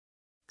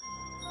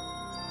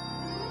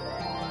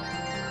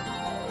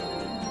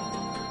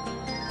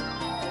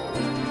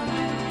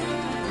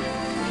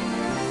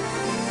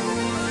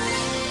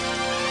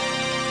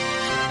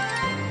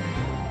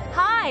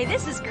Hi,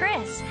 this is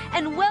Chris,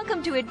 and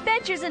welcome to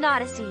Adventures in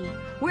Odyssey.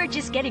 We're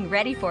just getting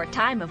ready for a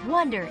time of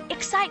wonder,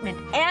 excitement,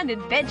 and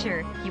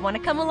adventure. You want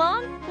to come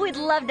along? We'd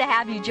love to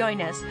have you join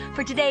us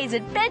for today's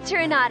Adventure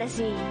in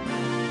Odyssey.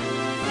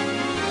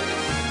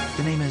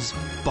 The name is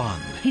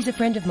Bond. He's a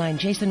friend of mine,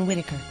 Jason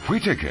Whittaker.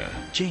 Whittaker?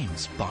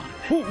 James Bond.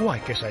 Oh, I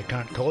guess I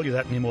can't call you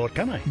that anymore,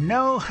 can I?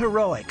 No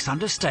heroics,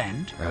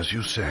 understand? As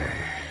you say,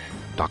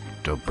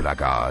 Dr.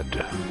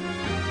 Blackguard.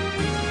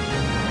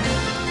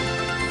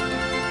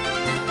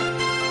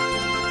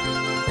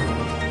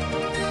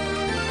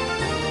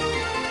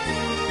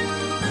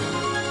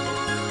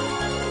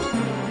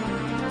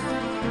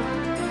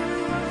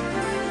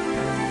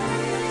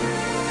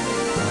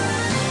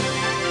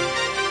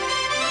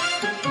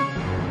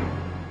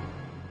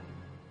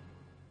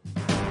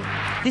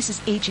 This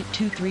is Agent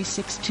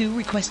 2362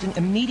 requesting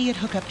immediate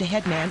hookup to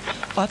Headman.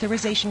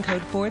 Authorization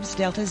code Forbes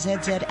Delta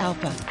ZZ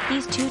Alpha.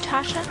 These two,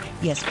 Tasha?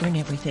 Yes, earn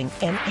everything.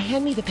 And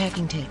hand me the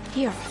packing tape.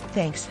 Here.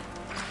 Thanks.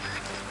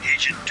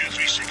 Agent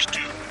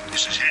 2362,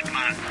 this is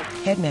Headman.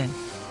 Headman,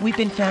 we've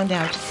been found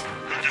out.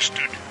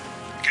 Understood.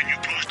 Can you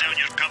close down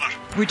your cover?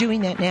 We're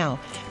doing that now.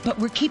 But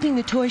we're keeping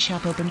the toy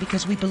shop open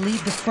because we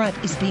believe the front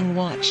is being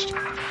watched.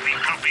 We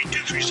copy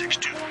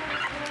 2362.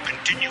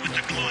 Continue with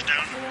the close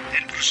down,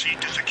 then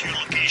proceed to secure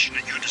location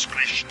at your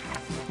discretion.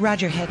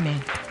 Roger, Headman.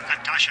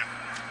 Natasha,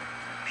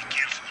 be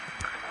careful.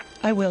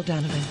 I will,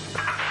 Donovan.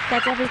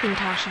 That's everything,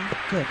 Tasha.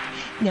 Good.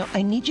 Now,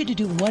 I need you to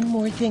do one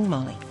more thing,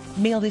 Molly.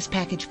 Mail this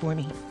package for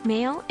me.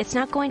 Mail? It's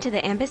not going to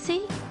the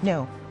embassy?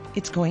 No,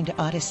 it's going to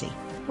Odyssey.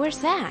 Where's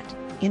that?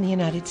 In the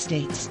United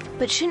States.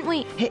 But shouldn't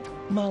we... Hey,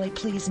 Molly,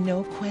 please,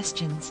 no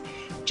questions.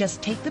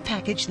 Just take the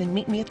package, then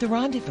meet me at the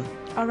rendezvous.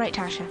 All right,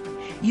 Tasha.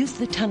 Use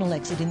the tunnel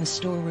exit in the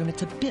storeroom.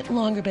 It's a bit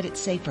longer, but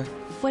it's safer.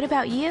 What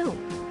about you?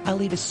 I'll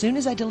leave as soon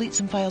as I delete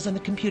some files on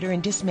the computer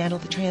and dismantle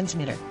the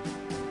transmitter.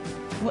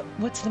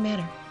 What's the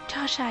matter?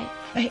 Tasha,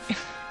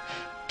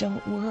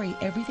 Don't worry.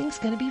 Everything's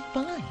going to be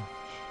fine.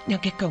 Now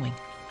get going.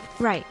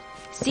 Right.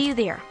 See you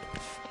there.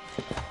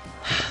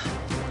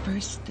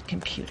 First, the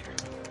computer.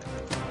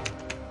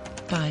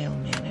 File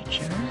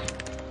manager.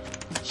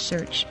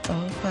 Search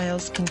all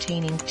files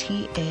containing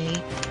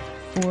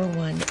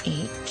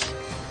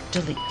TA418.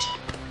 Delete.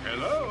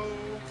 Hello?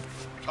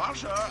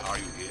 Tasha, are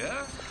you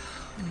here?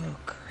 Oh,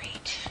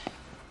 great.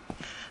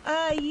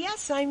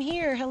 Yes, I'm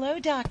here. Hello,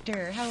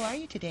 Doctor. How are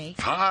you today?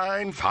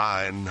 Fine,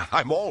 fine.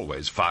 I'm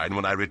always fine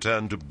when I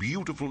return to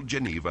beautiful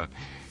Geneva.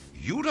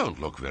 You don't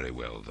look very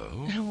well,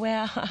 though.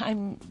 Well,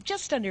 I'm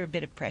just under a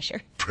bit of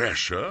pressure.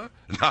 Pressure?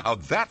 Now,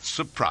 that's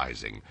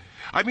surprising.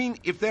 I mean,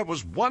 if there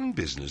was one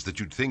business that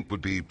you'd think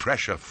would be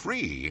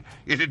pressure-free,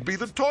 it'd be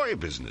the toy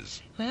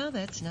business. Well,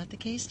 that's not the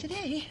case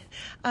today.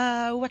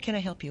 What can I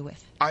help you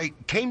with? I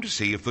came to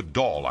see if the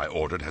doll I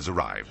ordered has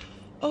arrived.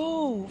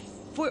 Oh,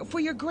 for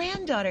your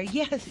granddaughter.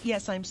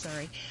 Yes, I'm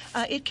sorry.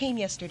 It came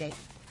yesterday.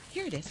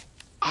 Here it is.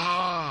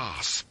 Ah,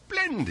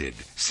 splendid.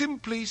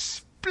 Simply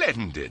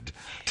splendid.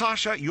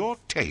 Tasha, your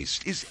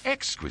taste is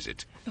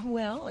exquisite.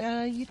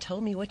 Well, you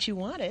told me what you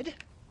wanted.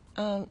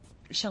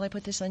 Shall I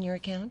put this on your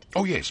account?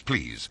 Oh, yes,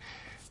 please.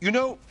 You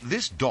know,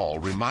 this doll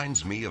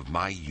reminds me of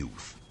my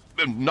youth.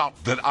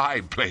 Not that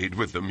I played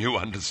with them, you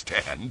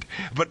understand.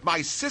 But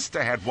my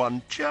sister had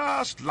one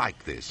just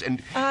like this,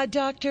 and...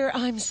 Doctor,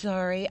 I'm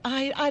sorry.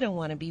 I don't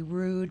want to be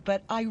rude,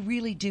 but I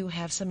really do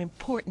have some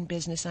important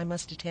business I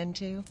must attend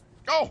to.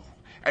 Oh,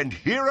 and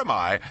here am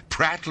I,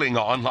 prattling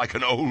on like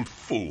an old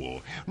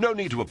fool. No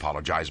need to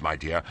apologize, my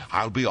dear.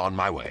 I'll be on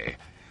my way.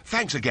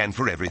 Thanks again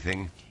for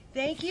everything.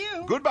 Thank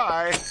you.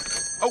 Goodbye.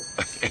 Oh,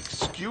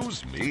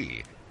 excuse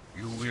me.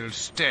 You will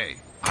stay.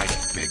 I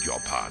beg your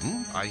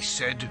pardon? I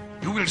said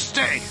you will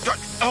stay.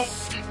 Oh.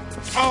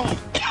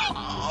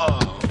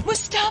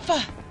 Mustafa!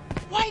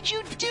 Why'd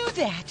you do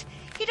that?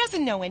 He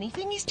doesn't know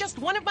anything. He's just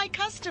one of my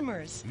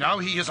customers. Now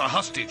he is a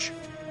hostage,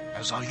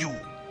 as are you.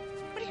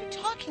 What are you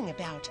talking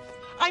about?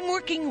 I'm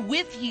working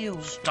with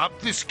you. Stop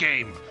this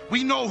game.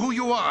 We know who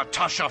you are,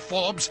 Tasha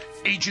Forbes,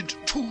 Agent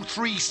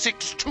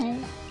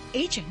 2362.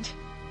 Agent?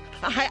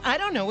 I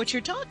don't know what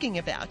you're talking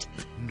about.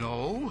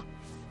 No?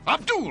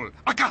 Abdul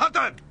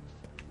Akahadan!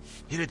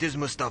 Here it is,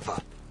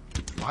 Mustafa.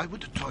 Why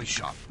would a toy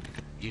shop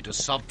need a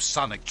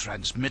subsonic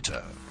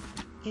transmitter?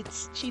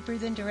 It's cheaper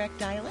than direct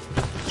dialing.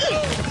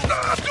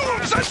 Abdul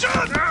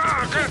Sajan!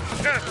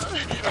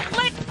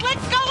 Let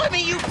go of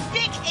me, you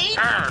big ape!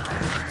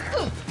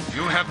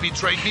 You have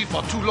betrayed me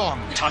for too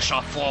long,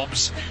 Tasha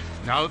Forbes.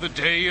 Now the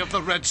day of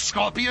the Red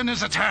Scorpion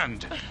is at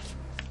hand.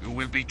 You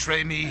will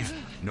betray me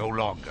no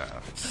longer.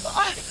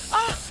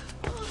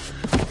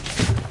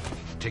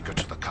 Take her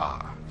to the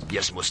car.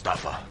 Yes,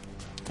 Mustafa.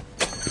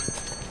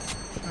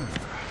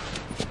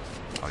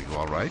 Are you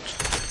all right?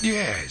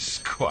 Yes,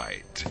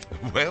 quite.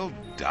 Well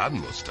done,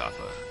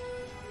 Mustafa.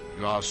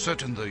 You are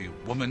certain the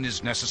woman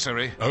is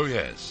necessary? Oh,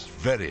 yes,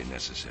 very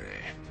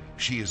necessary.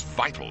 She is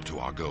vital to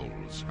our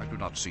goals. I do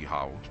not see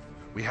how.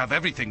 We have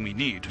everything we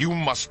need. You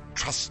must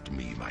trust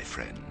me, my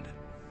friend.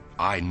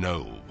 I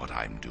know what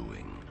I'm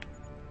doing.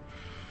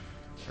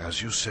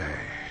 As you say,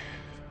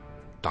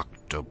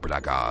 Dr.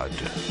 Blackguard.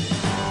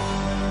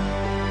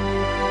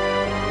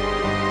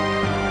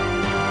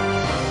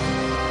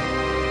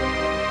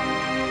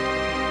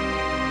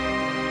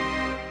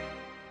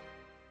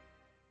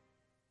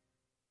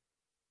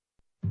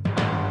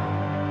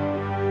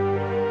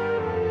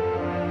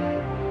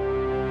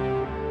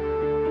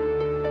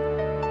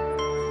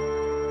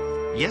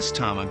 Yes,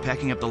 Tom, I'm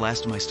packing up the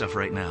last of my stuff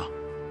right now.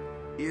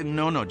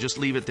 No, just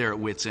leave it there at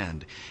Wit's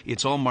End.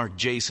 It's all marked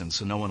Jason,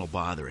 so no one will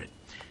bother it.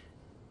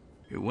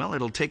 Well,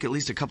 it'll take at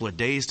least a couple of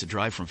days to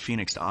drive from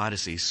Phoenix to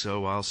Odyssey,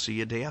 so I'll see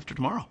you day after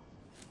tomorrow.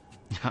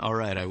 All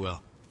right, I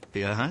will.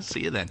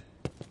 See you then.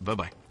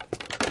 Bye-bye.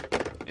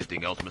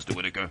 Anything else, Mr.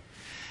 Whitaker?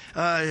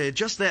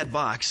 Just that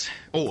box.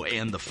 Oh,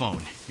 and the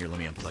phone. Here, let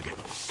me unplug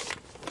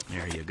it.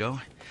 There you go.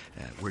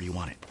 Where do you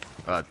want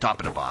it? Top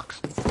of the box.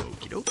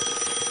 Okie doke.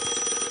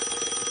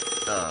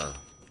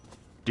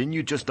 Didn't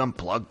you just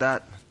unplug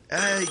that?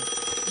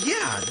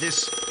 Yeah,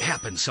 this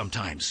happens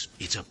sometimes.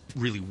 It's a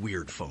really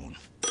weird phone.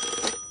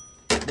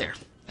 There,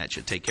 that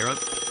should take care of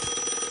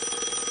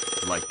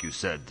it. Like you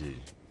said,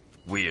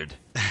 weird.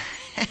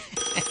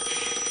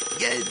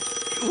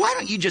 Why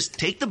don't you just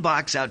take the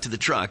box out to the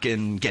truck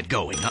and get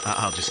going?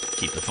 I'll just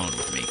keep the phone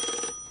with me.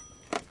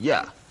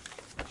 Yeah,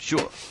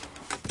 sure.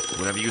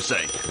 Whatever you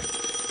say.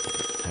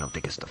 I don't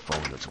think it's the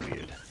phone that's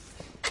weird.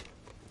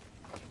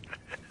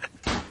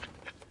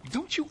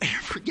 Don't you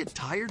ever get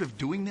tired of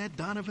doing that,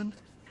 Donovan?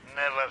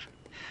 Never.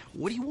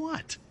 What do you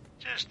want?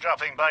 Just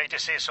dropping by to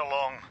say so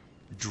long.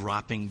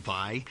 Dropping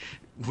by?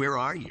 Where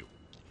are you?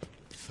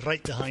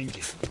 Right behind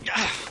you.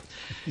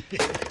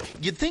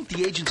 You'd think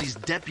the agency's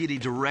deputy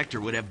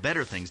director would have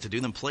better things to do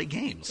than play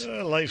games.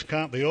 Life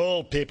can't be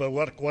all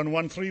paperwork,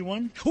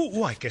 1131.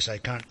 Oh, I guess I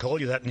can't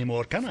call you that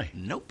anymore, can I?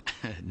 Nope.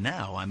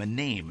 Now I'm a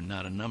name,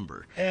 not a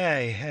number.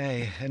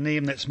 Aye, a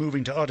name that's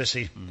moving to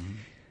Odyssey. Mm-hmm.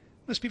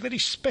 Must be a very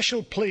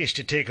special place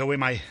to take away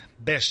my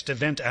best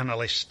event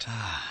analyst.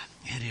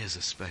 It is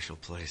a special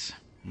place.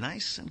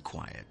 Nice and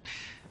quiet.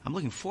 I'm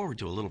looking forward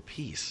to a little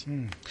peace.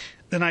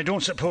 Then I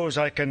don't suppose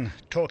I can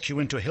talk you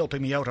into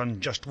helping me out on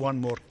just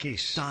one more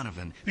case.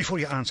 Donovan. Before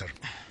you answer,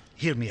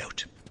 hear me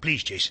out.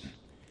 Please, Jason.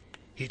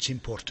 It's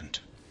important.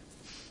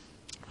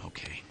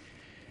 Okay.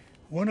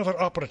 One of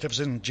our operatives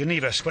in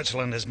Geneva,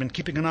 Switzerland, has been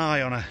keeping an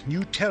eye on a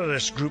new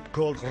terrorist group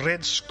called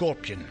Red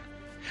Scorpion,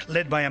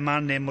 led by a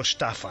man named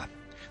Mustafa.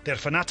 They're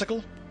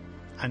fanatical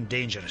and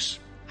dangerous.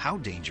 How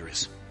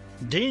dangerous?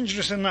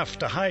 Dangerous enough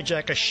to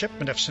hijack a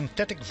shipment of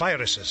synthetic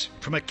viruses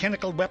from a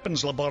chemical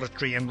weapons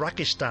laboratory in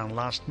Rakistan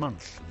last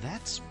month.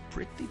 That's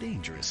pretty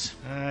dangerous.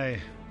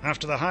 Aye.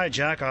 After the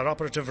hijack, our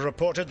operative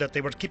reported that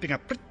they were keeping a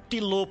pretty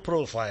low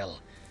profile.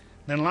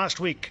 Then last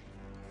week,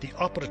 the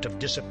operative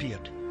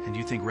disappeared. And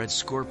you think Red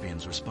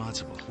Scorpion's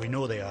responsible? We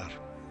know they are.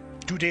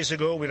 2 days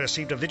ago, we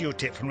received a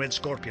videotape from Red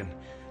Scorpion.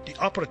 The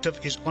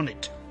operative is on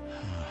it.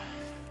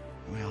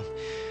 Well,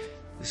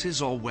 this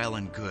is all well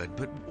and good,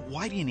 but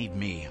why do you need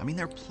me? I mean,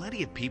 there are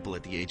plenty of people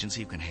at the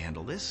agency who can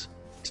handle this.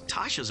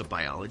 Tasha's a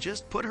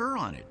biologist. Put her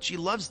on it. She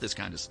loves this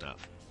kind of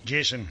stuff.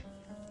 Jason,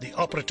 the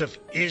operative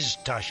is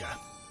Tasha.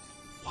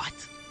 What?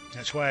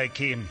 That's why I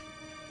came.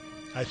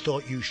 I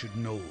thought you should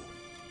know.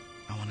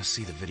 I want to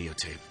see the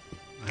videotape.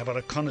 I have a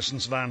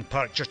reconnaissance van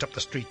parked just up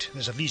the street.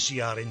 There's a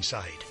VCR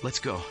inside. Let's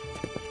go.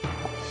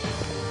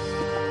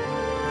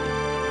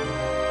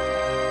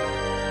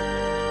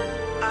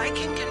 I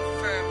can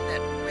confirm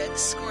that Red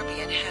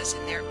Scorpion has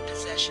in their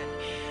possession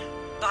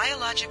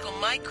biological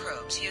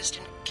microbes used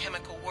in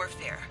chemical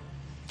warfare.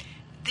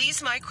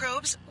 These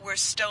microbes were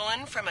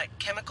stolen from a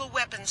chemical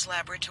weapons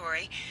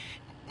laboratory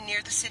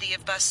near the city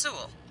of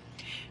Basul.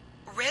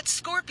 Red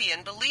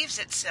Scorpion believes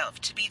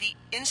itself to be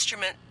the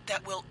instrument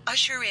that will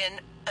usher in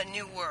a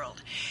new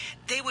world.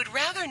 They would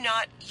rather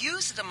not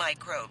use the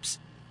microbes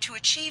to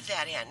achieve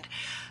that end,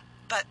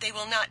 but they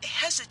will not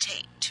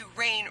hesitate to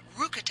rain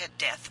Rukata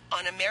death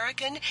on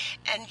American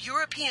and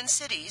European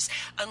cities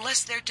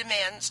unless their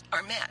demands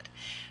are met.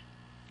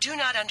 Do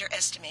not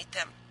underestimate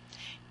them.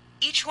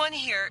 Each one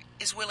here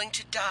is willing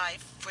to die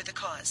for the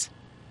cause.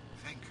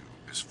 Thank you,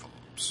 Miss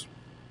Forbes.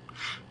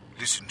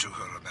 Listen to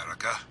her,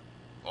 America,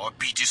 or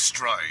be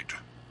destroyed.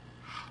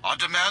 Our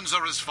demands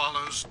are as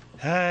follows.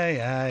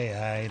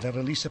 Aye. The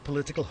release of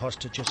political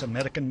hostages,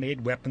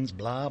 American-made weapons,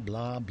 blah,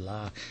 blah,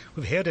 blah.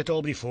 We've heard it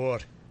all before.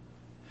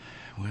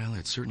 Well,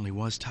 it certainly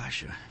was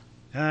Tasha.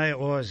 Aye, it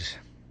was.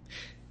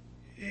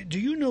 Do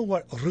you know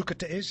what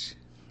Rukata is?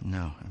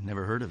 No, I've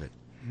never heard of it.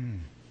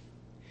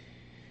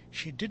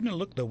 She didn't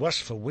look the worse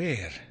for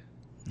wear.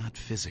 Not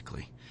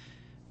physically.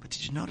 But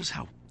did you notice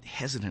how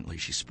hesitantly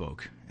she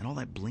spoke? And all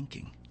that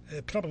blinking?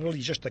 Probably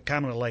just the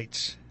camera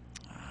lights.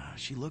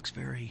 She looks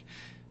very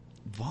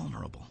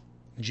vulnerable.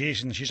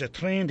 Jason, she's a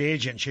trained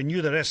agent. She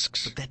knew the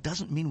risks. But that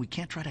doesn't mean we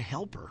can't try to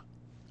help her.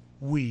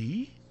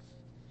 We?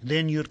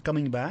 Then you're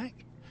coming back?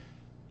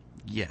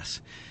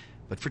 Yes,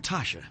 but for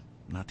Tasha,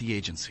 not the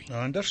agency.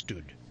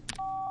 Understood.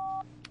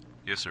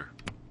 Yes, sir.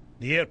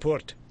 The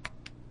airport.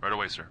 Right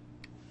away, sir.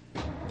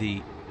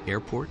 The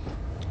airport?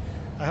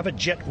 I have a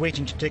jet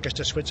waiting to take us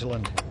to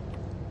Switzerland.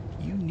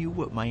 You knew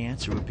what my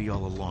answer would be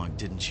all along,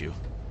 didn't you?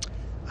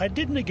 I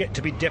didn't get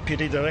to be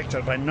deputy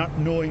director by not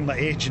knowing my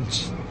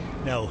agents.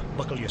 Now,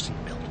 buckle your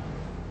seatbelt.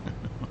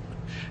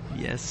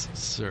 Yes,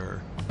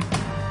 sir.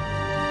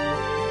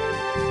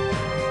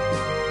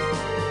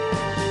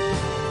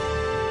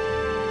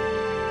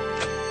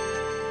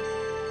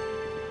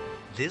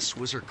 This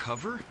was her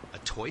cover? A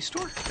toy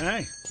store?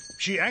 Aye.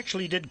 She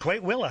actually did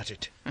quite well at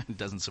it. It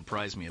doesn't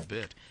surprise me a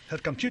bit. Her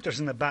computer's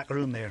in the back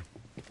room there.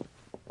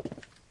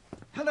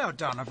 Hello,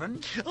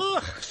 Donovan.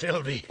 Ugh,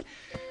 Philby.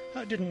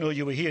 I didn't know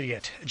you were here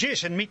yet.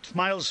 Jason, meet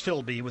Miles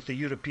Philby with the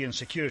European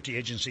Security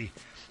Agency.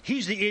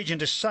 He's the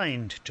agent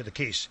assigned to the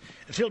case.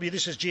 Philby,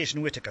 this is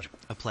Jason Whittaker.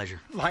 A pleasure.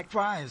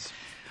 Likewise.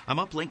 I'm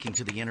uplinking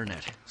to the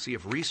internet. See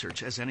if research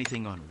has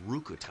anything on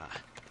Rukuta.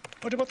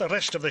 What about the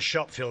rest of the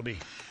shop, Philby?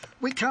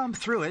 We combed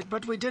through it,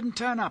 but we didn't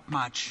turn up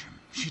much.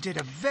 She did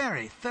a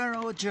very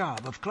thorough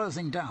job of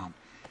closing down.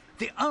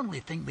 The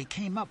only thing we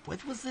came up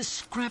with was this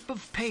scrap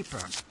of paper.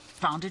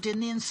 Found it in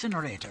the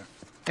incinerator.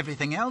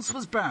 Everything else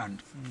was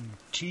burned.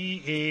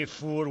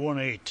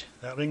 TA418.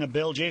 That ring a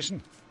bell,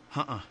 Jason?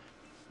 A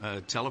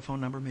telephone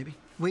number, maybe?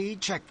 We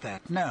checked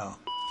that, no.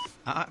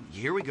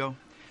 Here we go.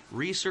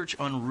 Research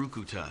on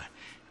Rukuta.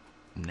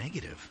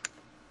 Negative.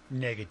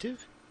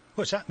 Negative?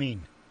 What's that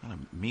mean? Well,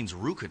 it means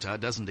Rukuta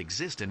doesn't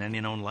exist in any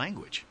known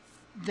language.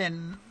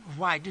 Then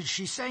why did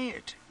she say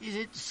it? Is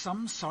it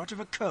some sort of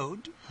a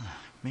code?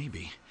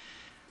 Maybe.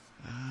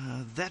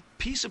 That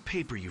piece of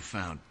paper you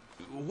found,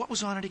 what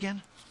was on it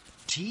again?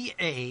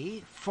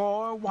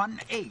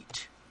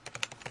 TA418.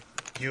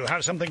 You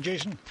have something,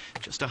 Jason?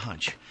 Just a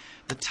hunch.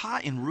 The ta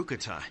in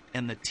Rukuta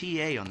and the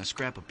TA on the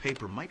scrap of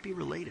paper might be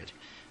related.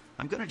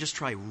 I'm going to just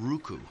try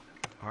Ruku.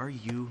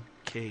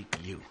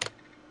 R-U-K-U.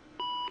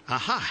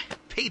 Aha!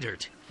 Pay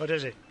dirt. What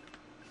is it?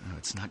 No,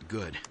 it's not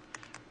good.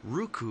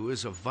 Ruku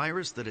is a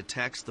virus that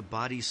attacks the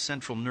body's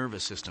central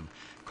nervous system,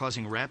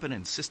 causing rapid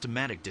and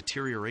systematic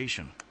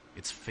deterioration.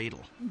 It's fatal.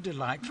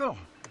 Delightful.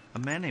 A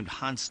man named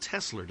Hans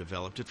Tesler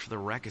developed it for the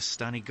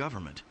Rakistani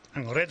government.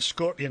 And Red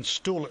Scorpion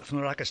stole it from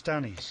the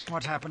Rakistanis.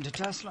 What happened to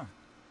Tesla?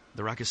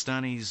 The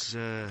Rakistanis,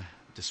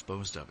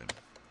 disposed of him.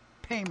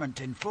 Payment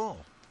in full.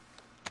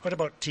 What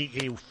about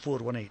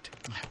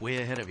TA418?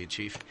 Way ahead of you,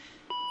 Chief.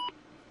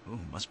 Ooh,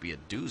 must be a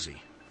doozy.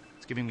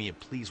 It's giving me a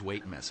please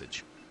wait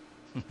message.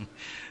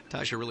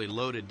 Tasha really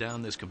loaded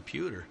down this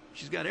computer.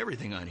 She's got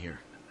everything on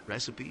here.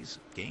 Recipes,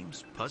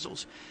 games,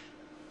 puzzles.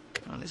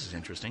 Oh, this is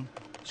interesting.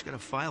 She's got a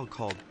file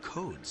called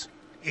Codes.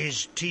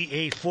 Is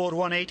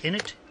TA418 in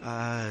it?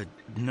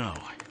 No.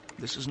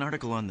 This is an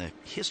article on the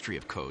history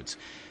of codes,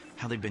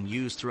 how they've been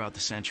used throughout the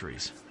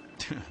centuries.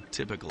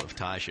 Typical of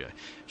Tasha.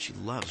 She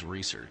loves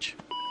research.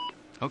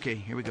 Okay,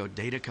 here we go.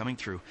 Data coming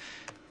through.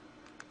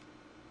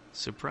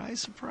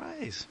 Surprise,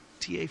 surprise.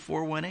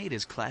 TA418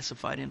 is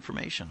classified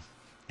information.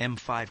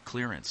 M5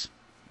 clearance.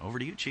 Over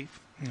to you, Chief.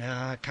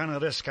 I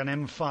can't risk an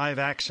M5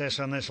 access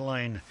on this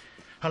line.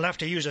 I'll have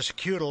to use a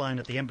secure line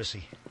at the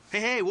embassy.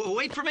 Hey,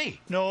 wait for me.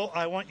 No,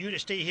 I want you to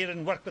stay here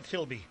and work with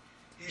Philby.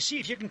 See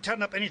if you can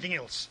turn up anything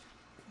else.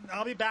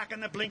 I'll be back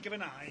in the blink of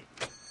an eye.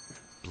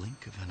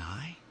 Blink of an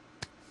eye?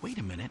 Wait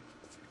a minute.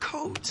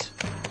 Codes.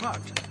 What?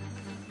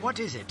 What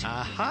is it?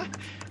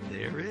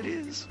 There it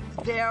is.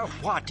 There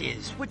what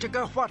is?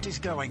 Whittaker, what is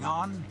going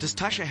on? Does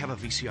Tasha have a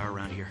VCR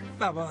around here?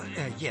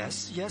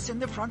 Yes, in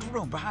the front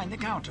room behind the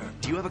counter.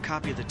 Do you have a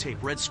copy of the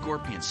tape Red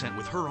Scorpion sent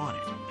with her on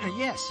it?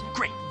 Yes.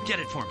 Great, get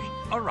it for me.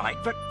 All right,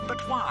 but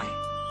why?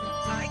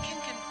 I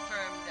can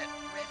confirm that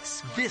Red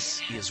Scorpion This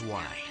has is in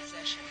why. their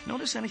possession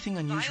Notice anything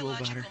unusual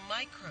about her? biological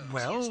microbes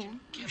Well, used in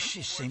chemical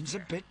she seems a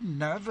warfare. bit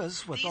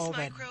nervous with These all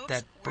that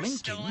microbes were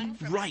stolen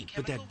blinking. from Right, a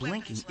but that chemical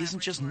blinking weapons isn't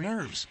just laboratory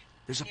nerves.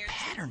 There's a near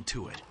pattern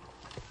to it.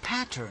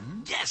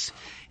 Pattern? Yes,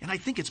 and I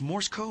think it's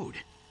Morse code.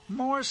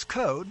 Morse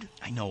code?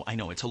 I know,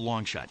 it's a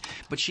long shot.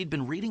 But she'd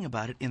been reading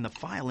about it in the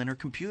file in her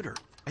computer.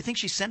 I think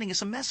she's sending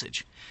us a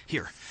message.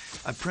 Here,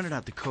 I printed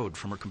out the code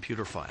from her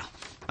computer file.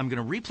 I'm going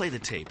to replay the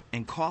tape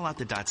and call out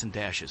the dots and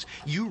dashes.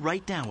 You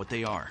write down what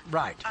they are.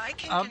 Right. I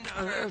can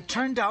confirm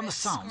Turn that down the Red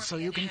sound so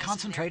you can Scorpion has in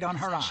concentrate their on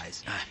her possession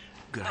eyes.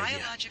 Good idea.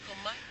 biological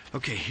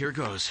Okay, here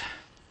goes.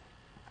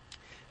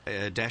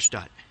 Dash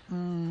dot.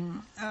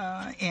 N.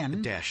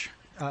 Dash.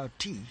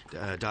 T.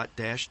 Dot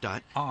dash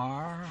dot.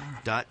 R.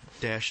 Dot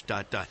dash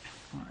dot dot.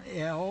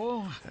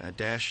 L.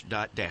 Dash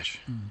dot dash.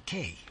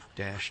 K.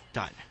 Dash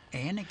dot.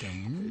 N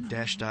again.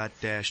 Dash dot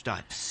dash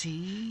dot.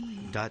 C.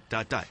 Dot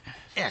dot dot.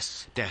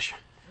 S. Dash.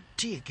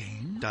 T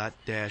again. Dot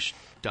dash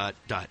dot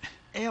dot.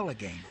 L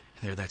again.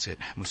 There, that's it.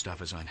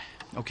 Mustafa's on.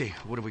 Okay,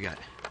 what do we got?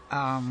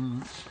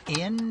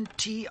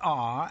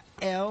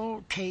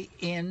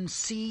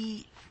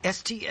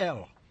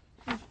 NTRLKNCSTL.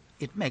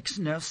 It makes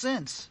no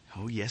sense.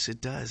 Oh, yes,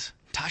 it does.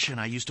 Tasha and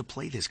I used to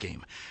play this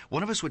game.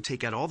 One of us would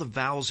take out all the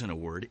vowels in a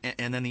word,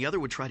 and then the other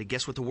would try to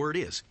guess what the word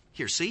is.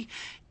 Here, see?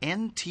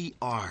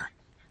 NTR.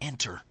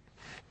 Enter.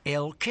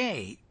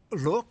 LK.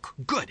 Look.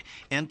 Good.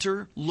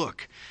 Enter,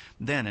 look.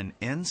 Then an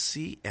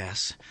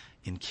NCS,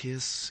 in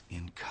kiss,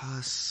 in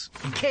cuss.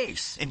 In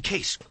case. In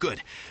case.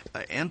 Good.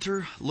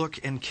 Enter, look,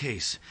 and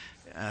case.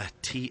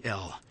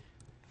 TL.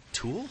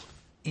 Tool?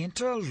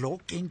 Enter,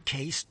 look, in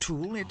case,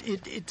 tool.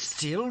 It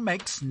still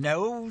makes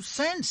no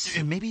sense.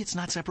 Maybe it's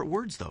not separate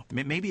words, though.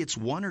 Maybe it's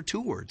one or two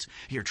words.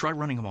 Here, try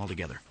running them all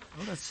together.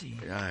 Well, let's see.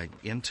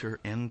 Enter,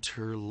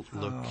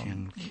 look,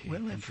 and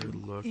well, enter,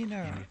 look.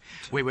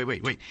 Wait.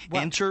 Wait. What?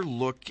 Enter,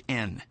 look,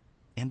 N.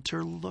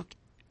 Enter, look.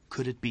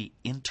 Could it be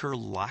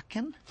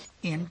Interlaken?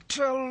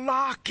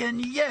 Interlaken,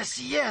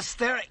 yes,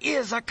 there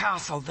is a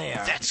castle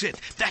there. That's it.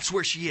 That's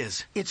where she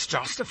is. It's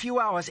just a few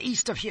hours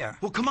east of here.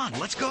 Well, come on,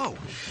 let's go.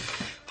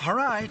 All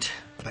right,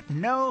 but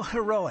no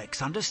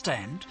heroics,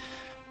 understand?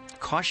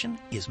 Caution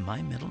is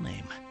my middle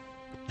name.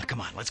 Now,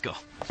 come on, let's go.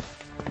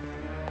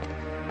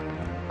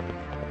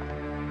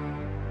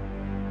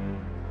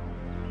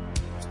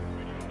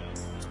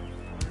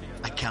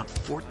 I count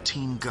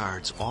 14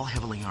 guards, all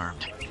heavily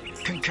armed.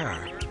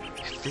 Concur.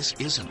 If this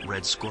isn't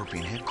Red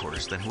Scorpion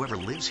headquarters, then whoever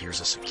lives here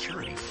is a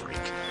security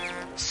freak.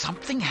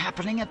 Something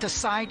happening at the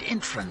side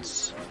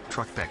entrance.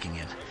 Truck backing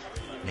in.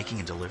 Making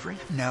a delivery?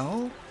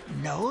 No,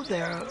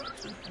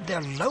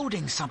 they're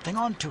loading something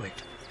onto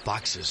it.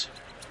 Boxes.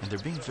 And they're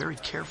being very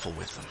careful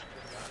with them.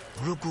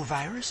 Ruku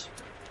virus?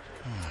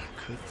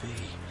 Could be.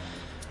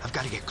 I've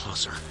got to get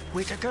closer.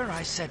 Whitaker,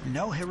 I said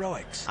no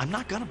heroics. I'm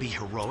not going to be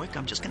heroic.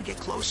 I'm just going to get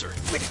closer.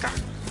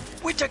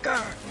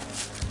 Whitaker!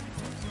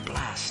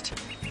 Blast.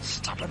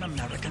 Stubborn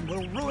American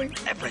will ruin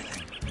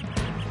everything.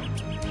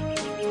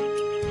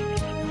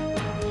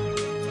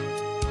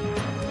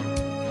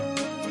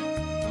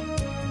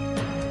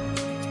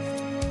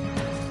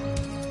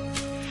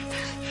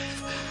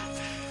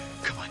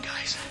 Come on,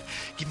 guys.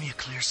 Give me a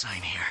clear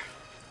sign here.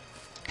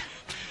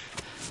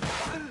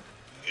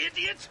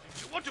 Idiots!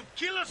 You want to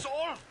kill us all?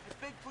 I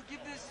beg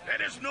forgiveness.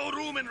 There is no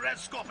room in Red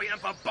Scorpion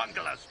for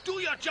bunglers.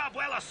 Do your job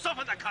well or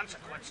suffer the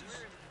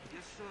consequences.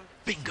 Yes, sir.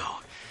 Bingo.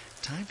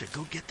 Time to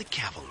go get the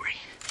cavalry.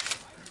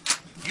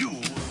 You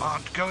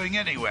aren't going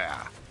anywhere.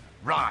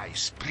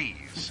 Rise,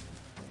 please.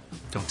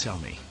 Don't tell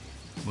me.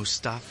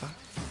 Mustafa?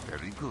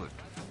 Very good.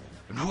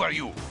 And who are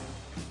you?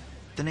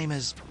 The name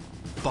is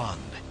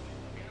Bond.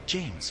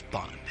 James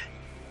Bond.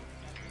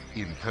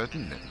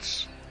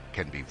 Impertinence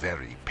can be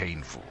very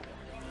painful.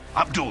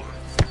 Abdul!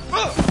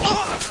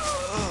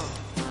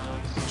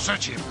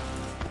 Search him.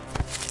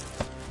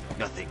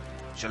 Nothing.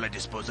 Shall I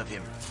dispose of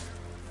him?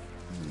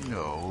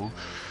 No.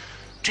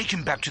 Take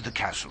him back to the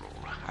castle.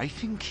 I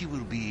think he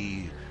will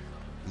be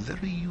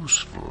very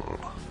useful.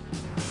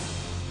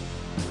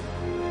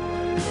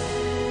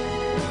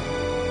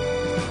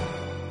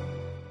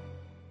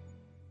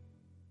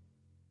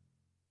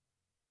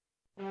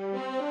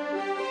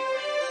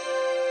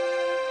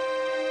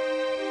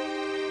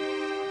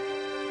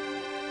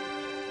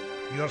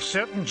 You're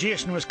certain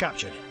Jason was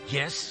captured?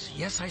 Yes,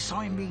 I saw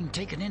him being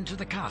taken into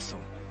the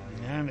castle.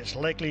 And it's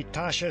likely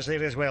Tasha's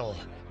there as well.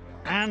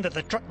 And that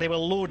the truck they were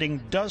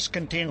loading does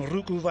contain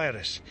Ruku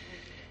virus.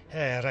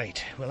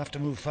 Right, we'll have to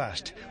move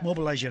fast.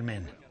 Mobilize your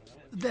men.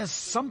 There's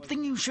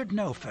something you should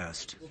know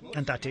first.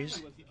 And that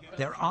is?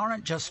 There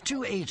aren't just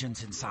 2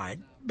 agents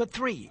inside, but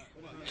 3.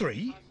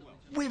 3?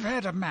 We've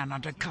had a man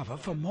under cover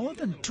for more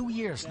than 2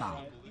 years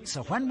now.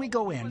 So when we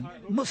go in,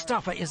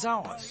 Mustafa is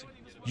ours.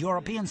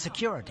 European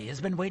security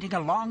has been waiting a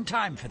long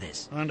time for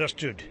this.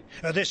 Understood.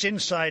 This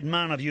inside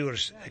man of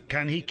yours,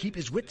 can he keep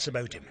his wits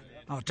about him?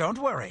 Oh, don't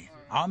worry.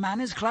 Our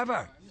man is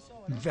clever.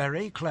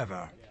 Very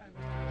clever.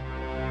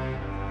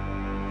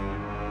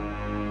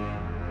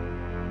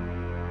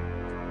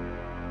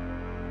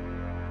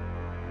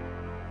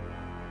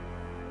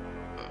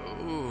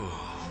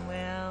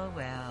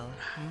 Well,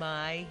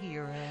 my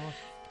hero.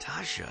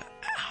 Tasha,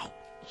 ow.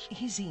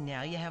 Easy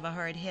now. You have a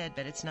hard head,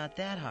 but it's not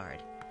that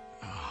hard.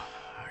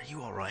 Are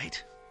you all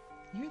right?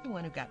 You're the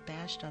one who got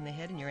bashed on the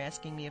head, and you're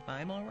asking me if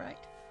I'm all right?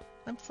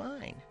 I'm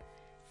fine.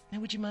 Now,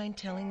 would you mind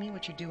telling me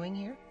what you're doing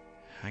here?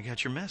 I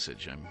got your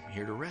message. I'm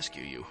here to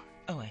rescue you.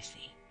 Oh, I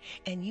see.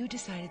 And you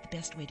decided the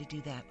best way to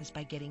do that was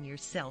by getting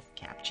yourself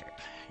captured.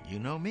 You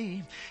know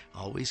me.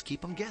 Always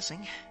keep them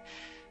guessing.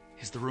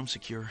 Is the room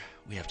secure?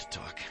 We have to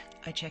talk.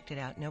 I checked it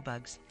out. No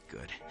bugs.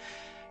 Good.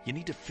 You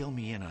need to fill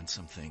me in on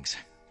some things.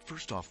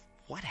 First off,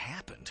 what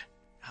happened?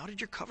 How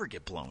did your cover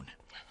get blown?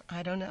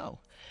 I don't know.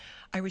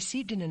 I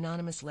received an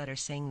anonymous letter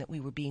saying that we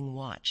were being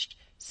watched,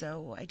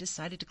 so I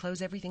decided to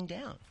close everything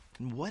down.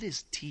 And what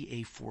is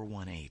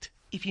TA-418?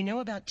 If you know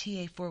about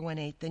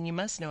TA-418, then you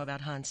must know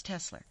about Hans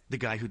Tesler. The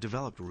guy who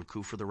developed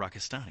Ruku for the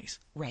Rakistanis.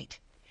 Right.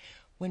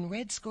 When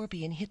Red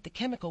Scorpion hit the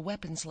chemical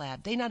weapons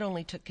lab, they not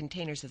only took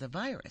containers of the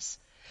virus,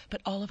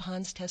 but all of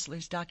Hans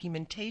Tesler's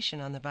documentation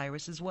on the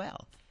virus as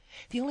well.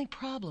 The only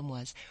problem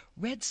was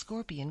Red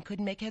Scorpion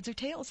couldn't make heads or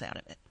tails out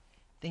of it.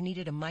 They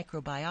needed a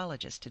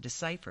microbiologist to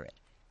decipher it,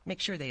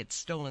 make sure they had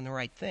stolen the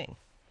right thing.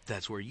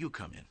 That's where you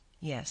come in.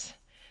 Yes.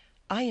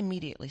 I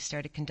immediately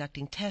started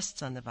conducting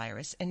tests on the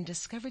virus and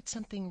discovered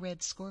something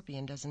Red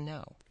Scorpion doesn't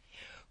know.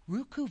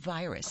 Ruku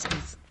virus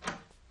is...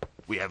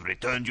 We have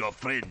returned your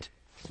friend.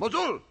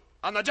 Mosul,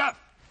 on the job.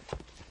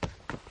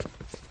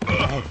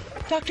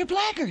 Dr.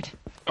 Blackguard!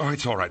 Oh,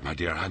 it's all right, my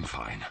dear. I'm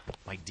fine.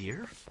 My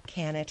dear?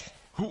 Can it?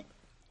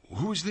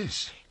 Who is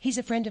this? He's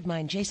a friend of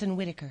mine, Jason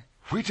Whitaker.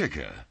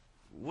 Whitaker?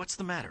 What's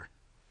the matter?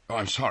 Oh,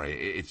 I'm sorry.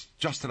 It's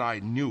just that I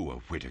knew a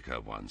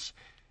Whitaker once.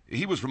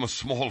 He was from a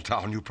small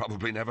town you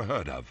probably never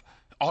heard of.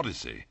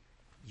 Odyssey.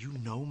 You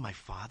know my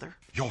father?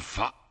 Your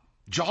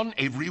John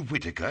Avery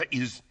Whitaker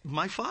is...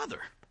 My father.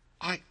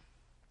 I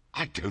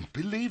don't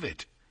believe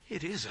it.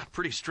 It is a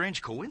pretty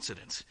strange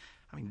coincidence.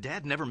 I mean,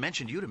 Dad never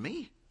mentioned you to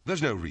me.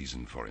 There's no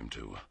reason for him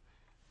to.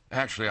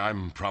 Actually,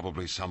 I'm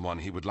probably someone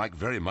he would like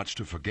very much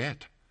to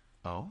forget.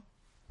 Oh?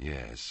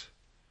 Yes.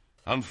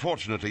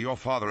 Unfortunately, your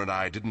father and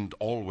I didn't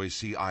always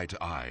see eye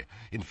to eye.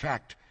 In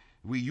fact,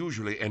 we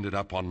usually ended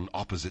up on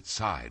opposite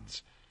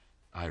sides.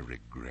 I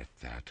regret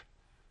that.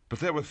 But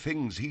there were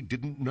things he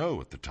didn't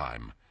know at the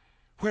time.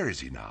 Where is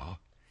he now?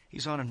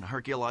 He's on an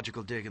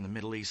archaeological dig in the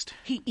Middle East.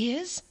 He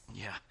is?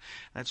 Yeah,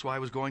 that's why I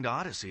was going to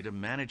Odyssey to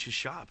manage his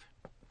shop.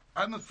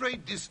 I'm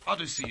afraid this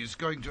Odyssey is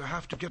going to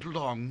have to get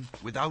along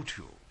without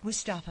you.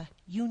 Mustafa,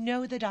 you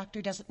know the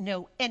doctor doesn't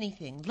know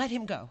anything. Let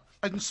him go.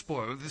 And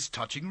spoil this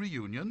touching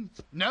reunion?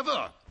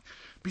 Never!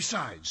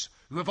 Besides,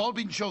 you have all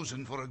been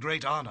chosen for a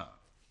great honor.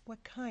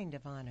 What kind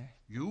of honor?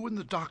 You and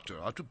the doctor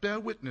are to bear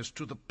witness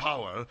to the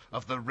power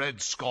of the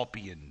Red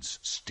Scorpion's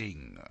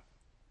sting.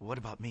 What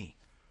about me?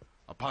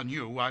 Upon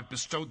you, I've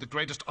bestowed the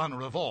greatest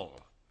honor of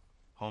all.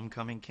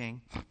 Homecoming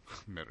king?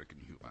 American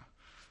humor.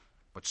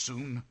 But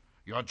soon,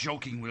 your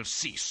joking will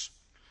cease.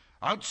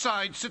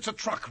 Outside sits a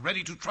truck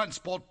ready to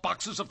transport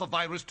boxes of the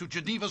virus to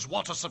Geneva's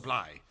water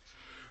supply.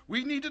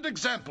 We need an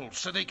example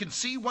so they can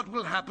see what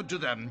will happen to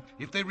them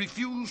if they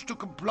refuse to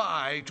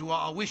comply to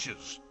our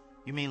wishes.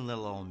 You mean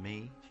little old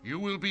me? You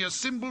will be a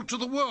symbol to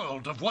the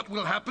world of what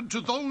will happen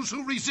to those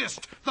who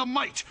resist the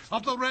might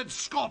of the Red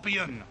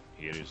Scorpion.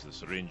 Here is the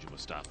syringe,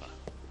 Mustafa.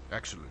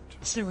 Excellent.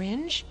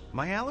 Syringe?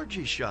 My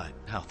allergy shot.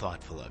 How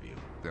thoughtful of you.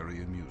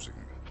 Very amusing.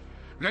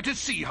 Let us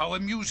see how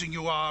amusing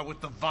you are with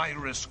the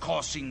virus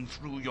coursing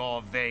through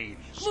your veins.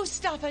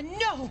 Mustafa,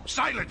 no!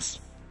 Silence!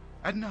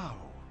 And now,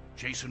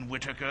 Jason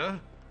Whittaker,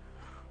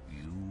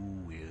 you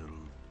will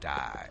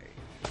die.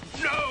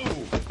 No!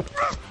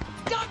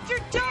 Doctor,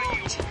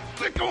 don't!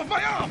 Let go of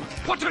my arm!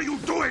 What are you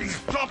doing?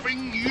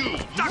 Stopping you!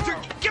 Doctor,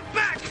 get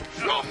back!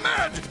 You're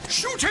mad!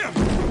 Shoot him!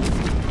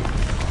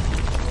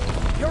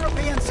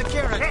 European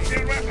security. Drop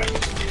your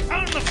weapons!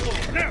 On the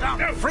floor! Now,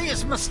 now!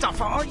 Freeze,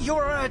 Mustafa, or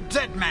you're a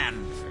dead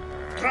man.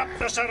 Drop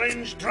the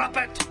syringe! Drop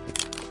it!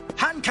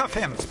 Handcuff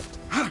him.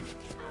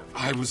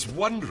 I was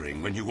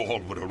wondering when you all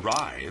would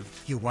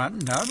arrive. You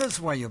weren't nervous,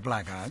 were you,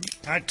 blackguard?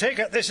 I take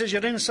it this is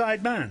your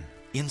inside man.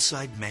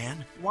 Inside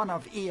man? One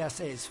of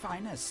ESA's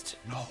finest.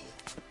 No!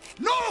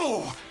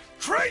 No!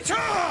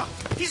 Traitor!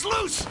 He's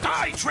loose!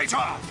 Die, traitor!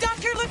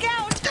 Doctor, look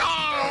out!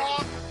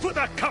 Ah! Put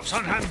the cuffs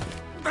on him.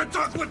 The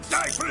dog would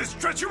die for his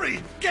treachery!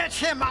 Get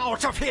him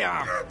out of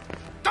here!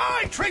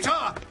 Die,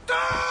 traitor!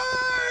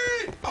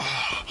 Die!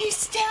 He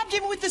stabbed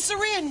him with the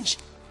syringe.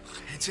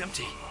 It's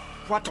empty.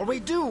 What'll we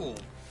do?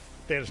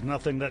 There's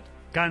nothing that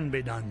can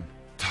be done.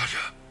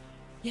 Tasha,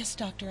 Yes,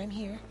 Doctor, I'm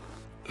here.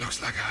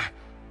 looks like I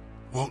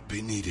won't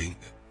be needing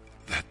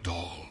that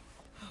doll.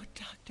 Oh,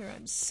 Doctor,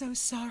 I'm so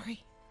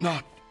sorry.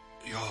 Not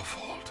your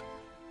fault.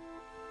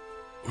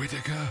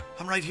 Whittaker,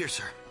 I'm right here,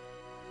 sir.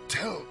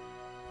 tell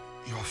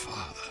your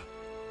father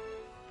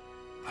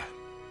I'm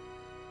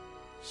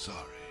sorry.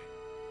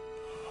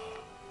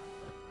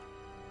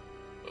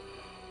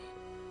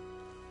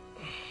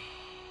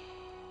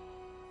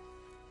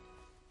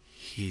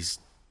 He's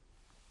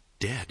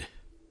dead.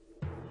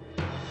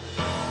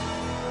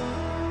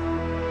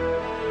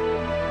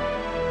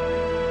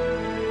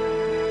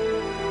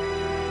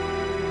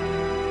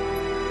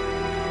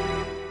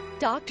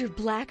 Dr.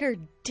 Blacker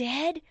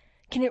dead?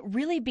 Can it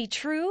really be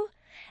true?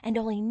 And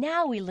only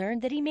now we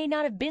learned that he may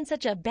not have been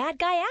such a bad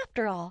guy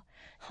after all.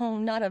 Oh,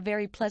 not a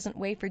very pleasant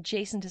way for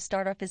Jason to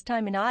start off his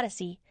time in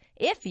Odyssey,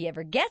 if he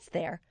ever gets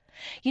there.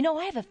 You know,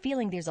 I have a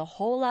feeling there's a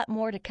whole lot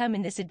more to come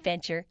in this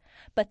adventure.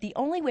 But the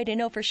only way to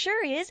know for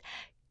sure is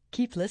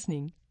keep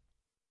listening.